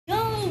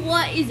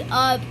What is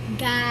up,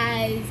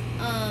 guys?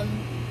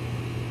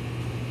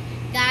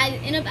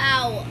 Guys, in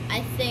about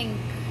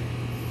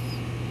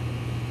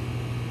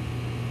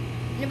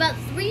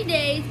 3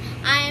 days,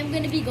 I am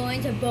gonna be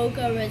going to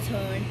Boca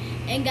Raton.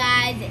 And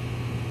guys,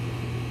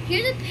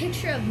 here's a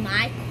picture of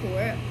my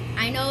court.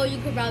 I know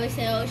you could probably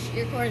say, oh,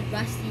 your court is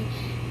rusty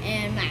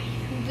and my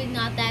hoop is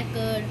not that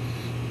good,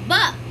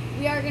 but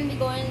we are gonna be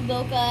going to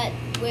Boca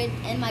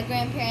and my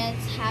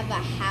grandparents have a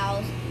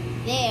house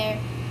there,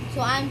 so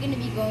I'm gonna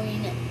be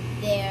going there.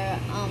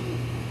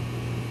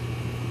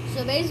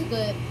 So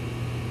basically,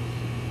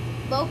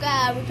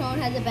 Boca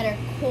Raton has a better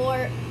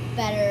court,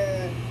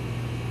 better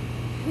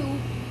hoop,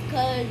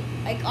 because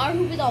like our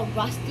hoop is all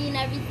rusty and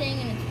everything,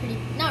 and it's pretty,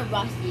 not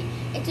rusty,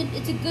 it's a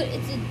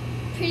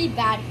pretty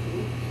bad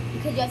hoop,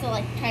 because you have to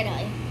like try to,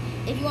 like,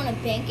 if you want to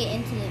bank it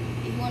in,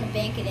 you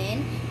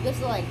have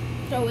to like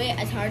throw it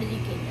as hard as you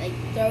can, like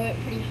throw it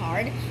pretty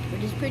hard,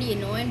 which is pretty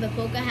annoying. But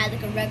Boca has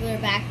like a regular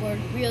backboard,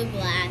 real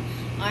glad.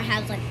 Ours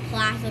has like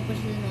plastic, which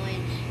is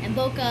annoying, and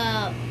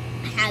Boca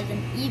has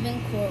an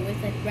even court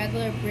with like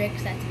regular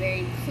bricks that's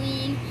very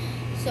clean.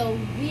 So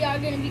we are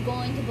going to be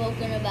going to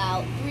Boca in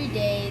about 3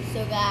 days.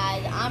 So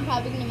guys, I'm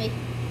probably going to be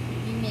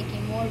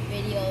making more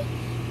videos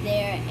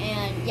there.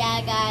 And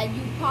yeah, guys,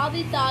 you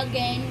probably thought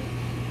getting,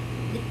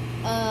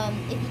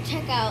 if you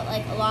check out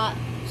like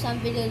some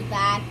videos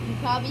back, you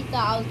probably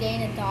thought I was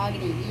getting a dog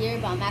in a year,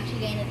 but I'm actually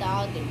getting a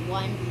dog in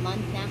 1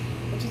 month now,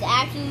 which is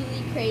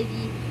absolutely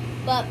crazy.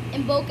 But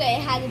in Boca,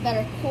 it has a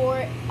better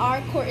court.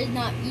 Our court is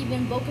not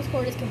even. Boca's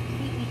court is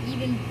completely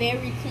even,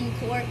 very clean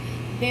court,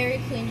 very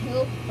clean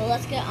hoop. But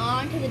let's get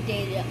on to the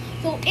day video.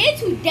 So in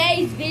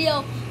today's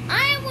video,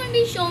 I am going to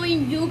be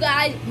showing you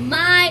guys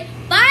my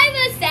 5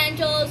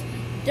 essentials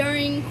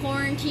during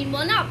quarantine.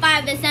 Well, not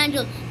 5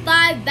 essentials,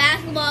 5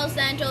 basketball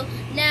essentials.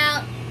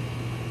 Now,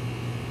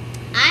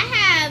 I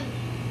have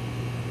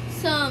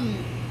some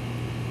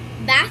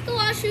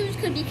basketball shoes,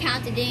 could be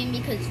counted in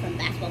because it's from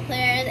basketball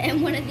players,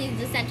 and one of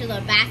these essentials are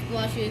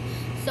basketball shoes.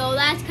 So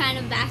that's kind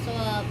of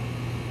basketball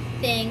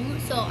thing.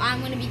 So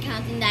I'm going to be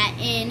counting that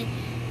in.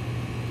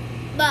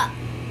 But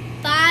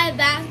 5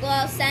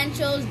 basketball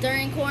essentials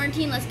during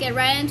quarantine. Let's get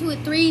right into it.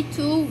 3,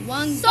 2,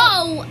 1.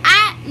 So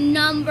at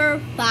number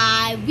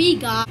 5, we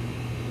got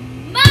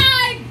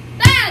my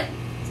basketball.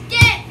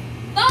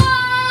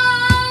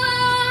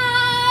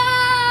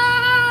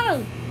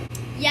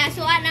 Yeah,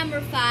 so at number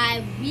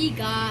 5, we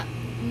got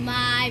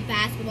my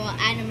basketball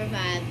at number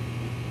 5.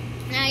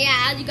 Now,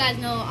 yeah, as you guys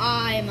know,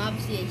 I am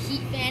obviously a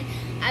Heat fan.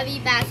 I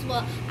love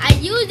basketball. I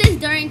use this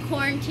during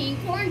quarantine.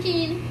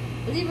 Quarantine,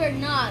 believe it or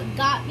not,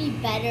 got me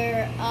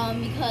better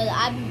because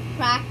I've been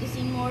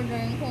practicing more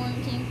during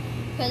quarantine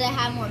because I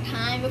have more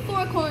time.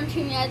 Before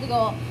quarantine, we had to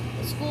go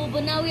to school,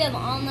 but now we have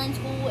online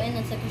school and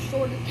it's like a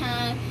shorter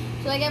time,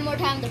 so I get more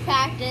time to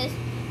practice.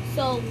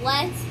 So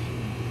let's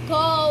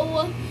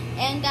go.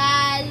 And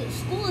guys,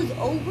 school is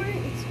over.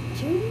 It's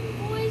June,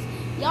 boys.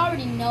 You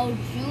already know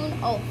June.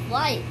 Oh,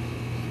 flight.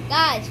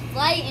 Guys,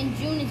 flight in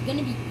June is going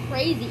to be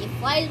crazy. If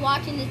flight is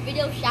watching this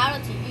video, shout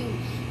out to you.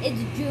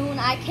 It's June.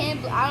 I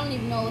don't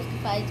even know what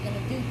flight is going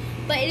to do,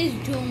 but it is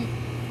June.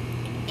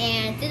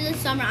 And this is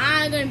summer.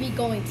 I'm going to be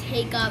going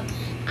take up.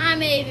 I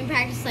may even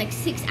practice like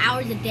 6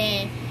 hours a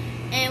day.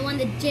 And when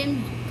the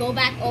gyms go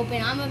back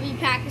open, I'm going to be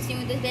practicing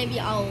with this baby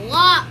a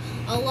lot.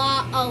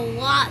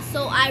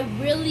 So I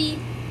really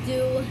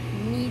do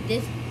need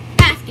this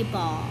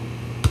basketball.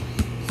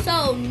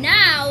 So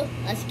now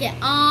let's get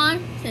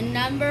on to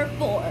number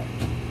 4.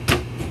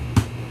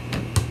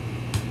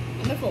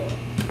 Number 4.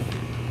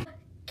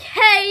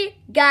 Okay,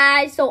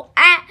 guys. So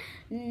at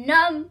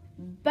number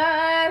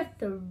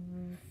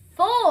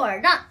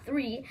 4, not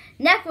 3.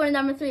 Next one is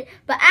number 3.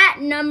 But at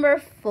number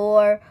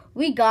 4,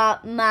 we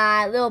got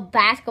my little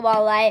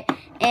basketball light.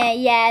 And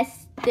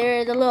yes,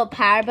 there's a little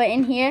power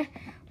button here,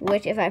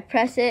 which if I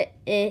press it,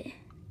 it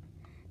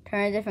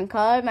turns a different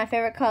color. My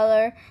favorite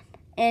color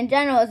in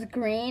general is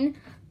green.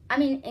 I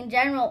mean, in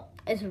general,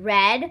 it's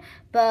red,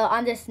 but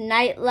on this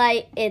night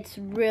light, it's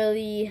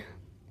really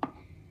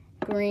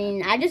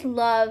green. I just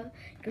love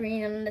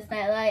green on this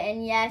night light.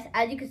 And yes,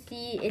 as you can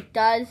see, it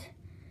does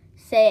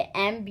say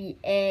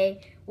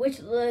NBA, which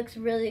looks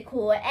really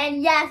cool.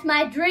 And yes,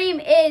 my dream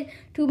is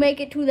to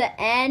make it to the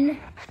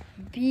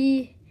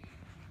NBA.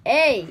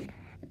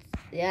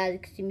 Yeah, you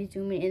can see me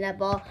zooming in that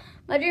ball.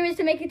 My dream is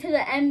to make it to the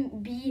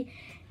NBA.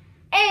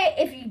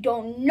 If you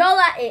don't know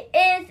that, it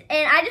is.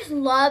 And I just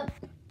love,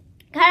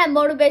 kind of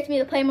motivates me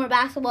to play more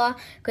basketball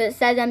because it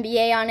says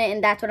NBA on it,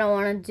 and that's what I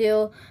want to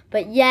do.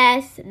 But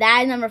yes,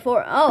 that is number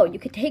 4. Oh, you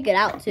could take it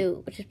out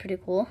too, which is pretty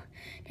cool.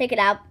 Take it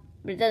out,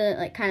 but it doesn't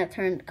like kind of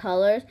turn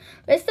colors.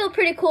 But it's still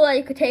pretty cool that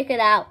you could take it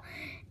out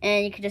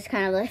and you could just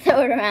kind of like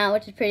throw it around,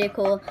 which is pretty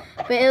cool.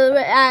 But it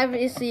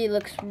obviously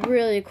looks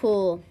really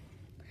cool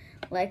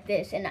like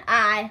this, and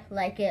I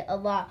like it a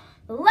lot.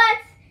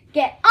 Let's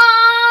get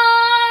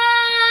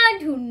on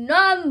to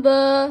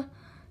number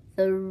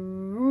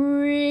 3.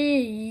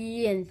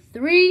 And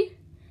 3,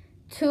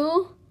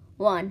 2,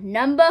 1.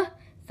 Number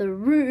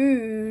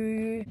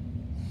 3.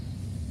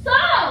 So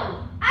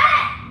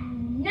at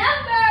number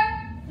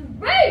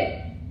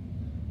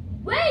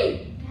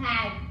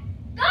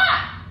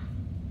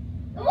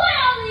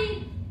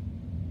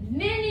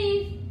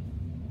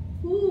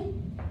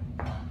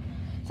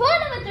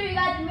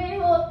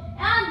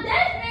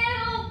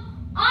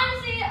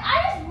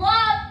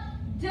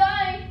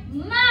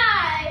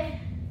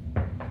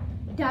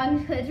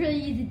it's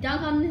really easy to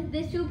dunk on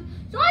this hoop.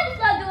 So I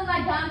just love doing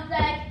my jump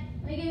stack.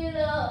 Let me give you a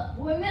little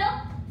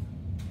windmill.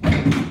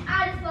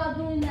 I just love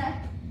doing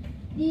that.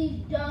 These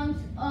dunks,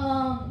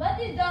 I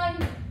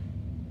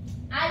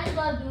just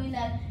love doing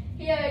that.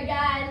 Here,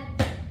 guys,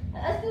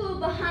 let's do a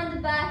behind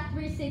the back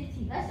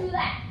 360. Let's do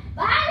that.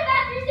 Behind the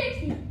back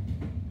 360.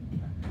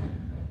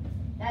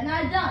 That's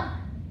not a dunk,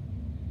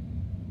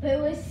 but it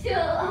was still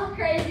a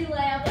crazy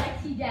layup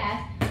like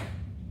T-Jazz.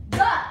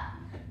 But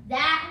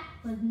that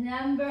was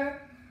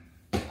number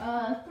 3,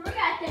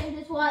 I think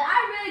this was.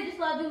 I really just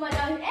love doing my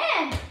dunks.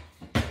 And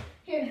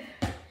here,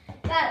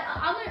 guys,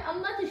 I'm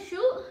about to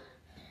shoot.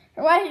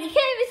 Right, you can't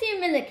even see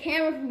him in the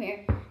camera from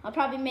here. I'll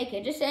probably make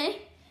it. Just saying,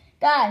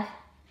 guys.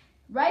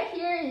 Right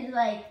here is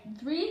like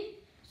 3.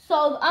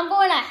 So I'm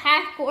going at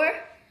half court,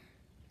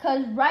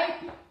 cause right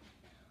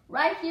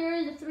here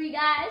is the 3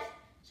 guys.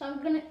 So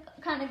I'm gonna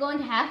kind of go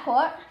into half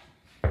court.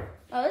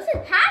 Oh, this is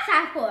past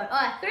half court.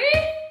 All right, 3,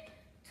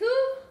 2,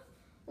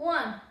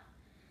 1.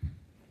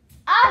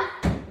 I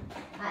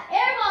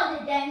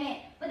airballed it, dang it.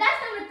 But that's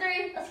number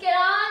 3. Let's get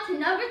on to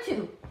number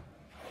 2.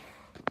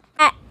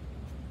 At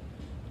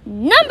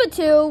number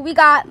 2, we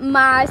got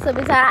my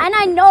slipping side. And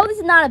I know this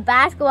is not a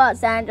basketball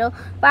sandal,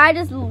 but I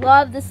just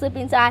love the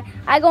slipping side.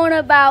 I go in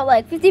about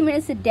like 15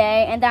 minutes a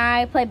day, and then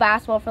I play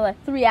basketball for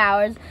like 3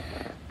 hours.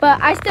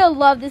 But I still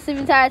love the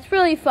slipping side. It's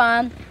really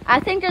fun.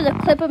 I think there's a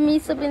clip of me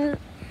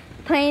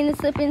playing the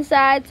slipping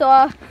side.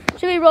 So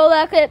should we roll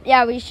that clip?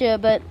 Yeah, we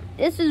should. But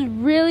this is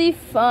really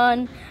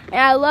fun. And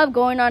I love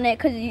going on it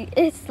because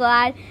it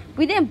slides.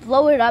 We didn't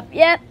blow it up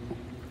yet,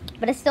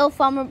 but it's still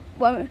fun.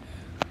 When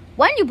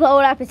you blow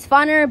it up, it's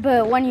funner.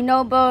 But when you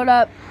don't blow it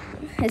up,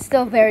 it's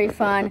still very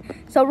fun.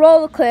 So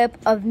roll the clip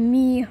of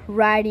me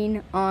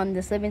riding on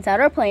the slipping side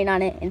or playing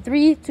on it. In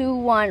 3, 2,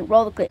 1,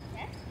 roll the clip.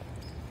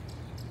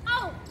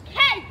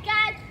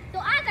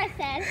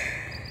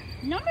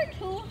 Number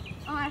 2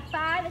 are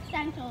 5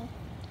 essentials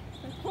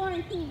for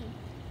quarantine.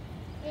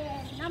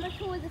 And number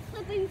 2 is a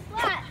slipping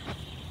slide.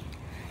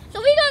 So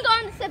we're gonna go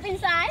on the slipping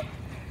side.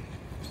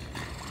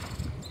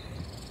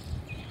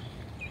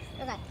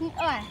 Okay,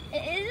 alright.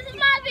 This is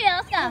my video,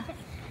 let's go.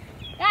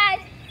 Guys,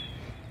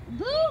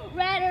 blue,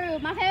 red, or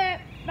my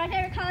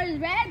favorite color is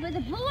red, but the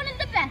blue one is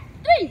the best.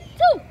 3, 2, 1,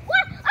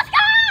 let's go!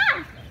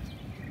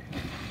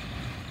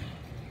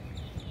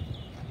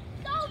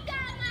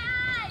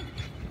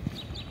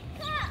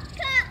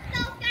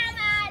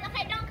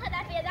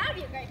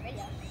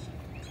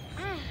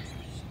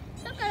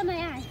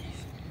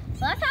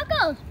 Well, that's how it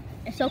goes.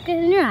 It's soak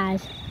it in your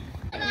eyes.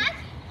 Guys,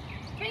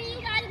 bringing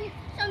you guys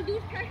some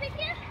Dude Perfect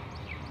here.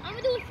 I'm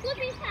gonna do a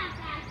slipping slide,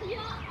 guys. So you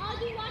all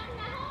you watching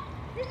at home,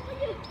 this is for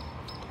you.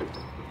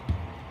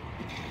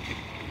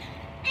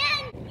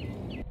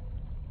 And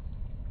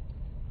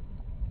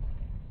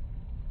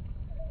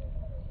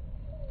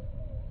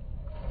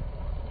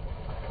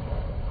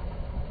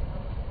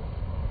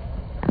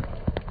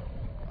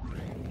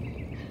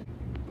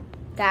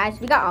guys,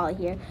 we got Ollie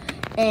here.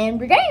 And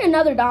we're getting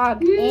another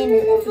dog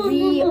in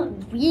 3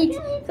 weeks.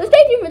 So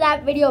stay tuned for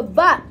that video.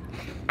 But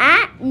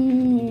at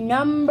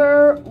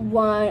number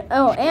 1,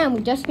 oh, and we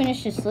just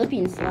finished the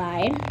slipping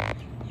slide.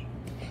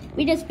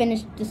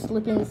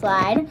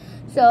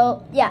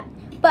 So, yeah.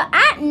 But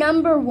at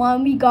number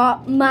 1, we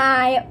got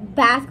my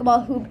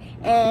basketball hoop.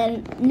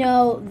 And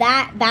no,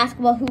 that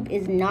basketball hoop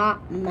is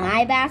not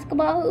my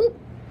basketball hoop,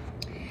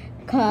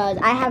 because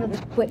I have a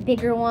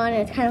bigger one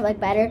and it's kind of like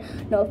better.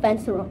 No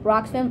offense to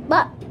Roxfin,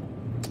 but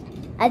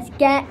let's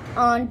get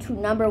on to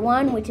number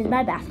 1, which is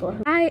my basketball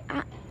hoop. I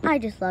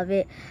just love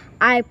it.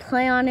 I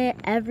play on it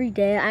every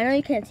day. I know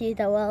you can't see it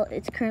that well.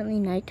 It's currently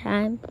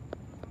nighttime.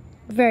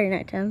 Very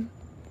nighttime.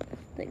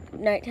 Like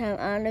nighttime.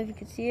 I don't know if you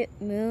can see it.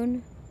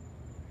 Moon.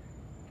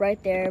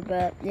 Right there.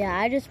 But yeah,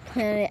 I just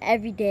play on it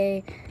every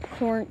day.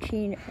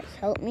 Quarantine has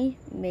helped me.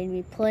 Made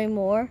me play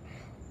more.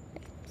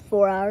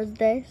 4 hours a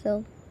day.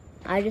 So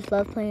I just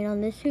love playing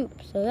on this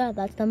hoop. So yeah,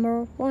 that's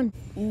number 1.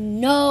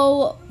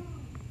 No.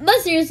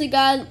 But seriously,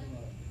 guys,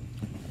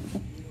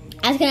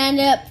 that's gonna end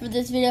it for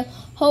this video.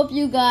 Hope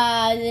you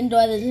guys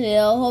enjoyed this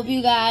video. Hope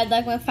you guys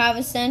like my 5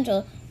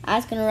 essentials.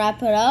 That's gonna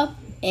wrap it up,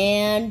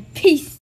 and peace.